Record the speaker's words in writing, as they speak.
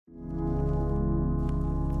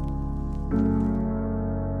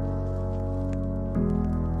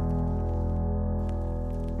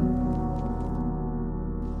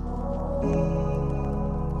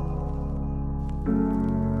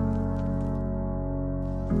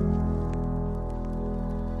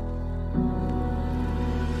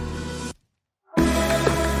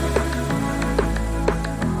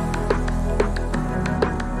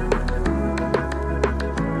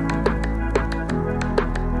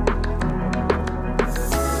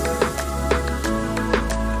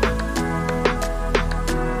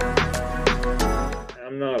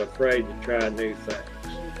I'm not afraid to try new things.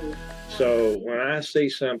 So when I see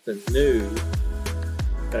something new,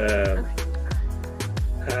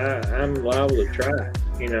 I'm liable to try it,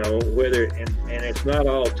 you know, whether, and it's not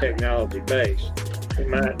all technology based. It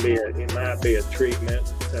might be a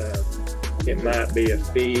treatment, it might be a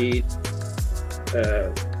feed,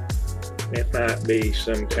 it might be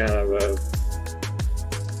some kind of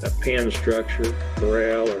a pen structure,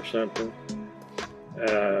 corral or something.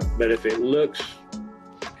 But if it looks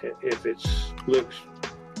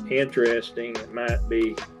interesting, it might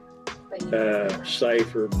be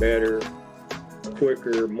safer, better,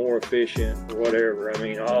 quicker, more efficient, or whatever. I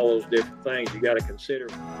mean, all those different things you got to consider.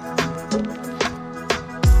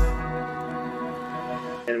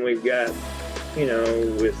 And we've got, you know,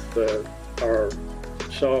 with our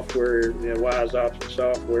software, the Wise Option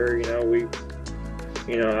software,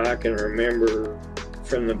 I can remember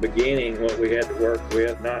from the beginning what we had to work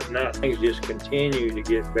with. Not things just continue to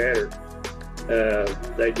get better.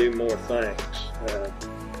 They do more things.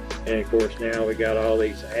 And of course now we got all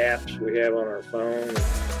these apps we have on our phone,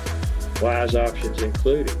 Wise Options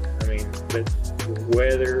included. I mean, but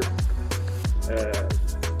weather,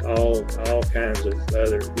 all kinds of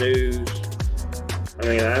other news. I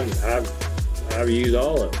mean, I've used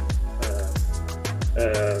all of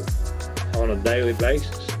them on a daily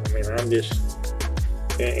basis. I mean, I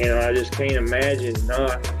just can't imagine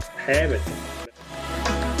not having it.